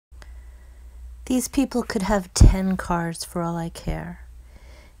These people could have 10 cars for all I care.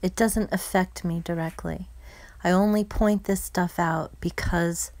 It doesn't affect me directly. I only point this stuff out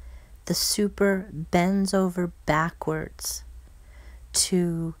because the super bends over backwards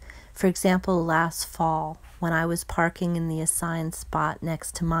to, for example, last fall when I was parking in the assigned spot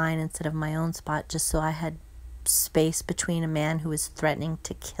next to mine instead of my own spot just so I had space between a man who was threatening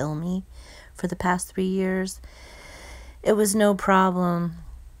to kill me for the past 3 years. It was no problem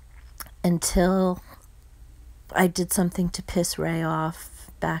until I did something to piss Ray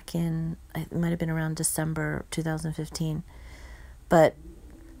off back in, it might have been around December 2015. But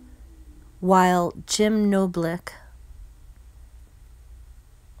while Jim Noblick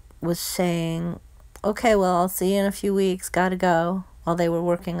was saying, okay, well, I'll see you in a few weeks, gotta go, while they were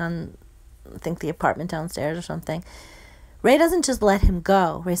working on, I think, the apartment downstairs or something, Ray doesn't just let him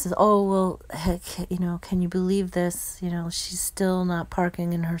go. Ray says, oh, well, heck, can you believe this? She's still not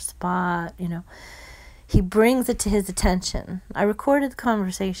parking in her spot, He brings it to his attention. I recorded the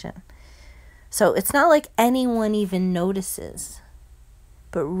conversation. So it's not like anyone even notices.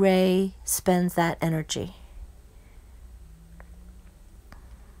 But Ray spends that energy.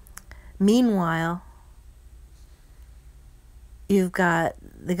 Meanwhile, you've got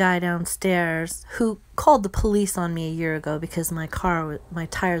the guy downstairs who called the police on me a year ago because my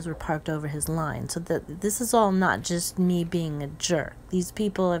tires were parked over his line. So this is all not just me being a jerk. These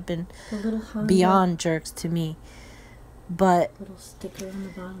people have been beyond jerks to me. But little sticker on the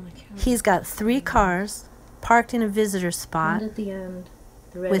bottom of the camera. He's got 3 cars parked in a visitor spot. And at the end,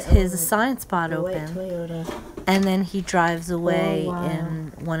 the red with his assigned spot open, Toyota. And then he drives away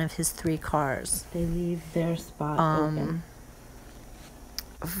in one of his 3 cars. They leave their spot open.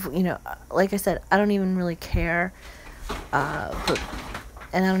 Like I said, I don't even really care, and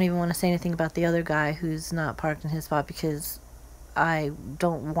I don't even want to say anything about the other guy who's not parked in his spot because I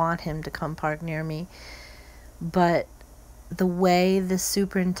don't want him to come park near me. But the way the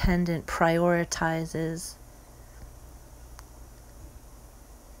superintendent prioritizes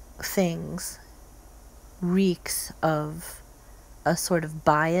things reeks of a sort of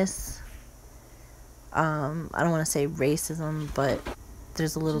bias. I don't want to say racism, but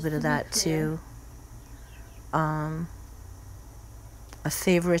there's a little bit of that too. A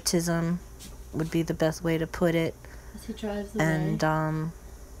favoritism would be the best way to put it. As he drives away. And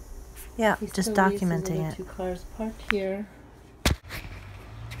yeah, just documenting it. 2 cars parked here.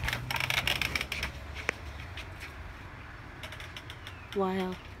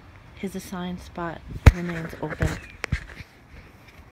 While his assigned spot remains open.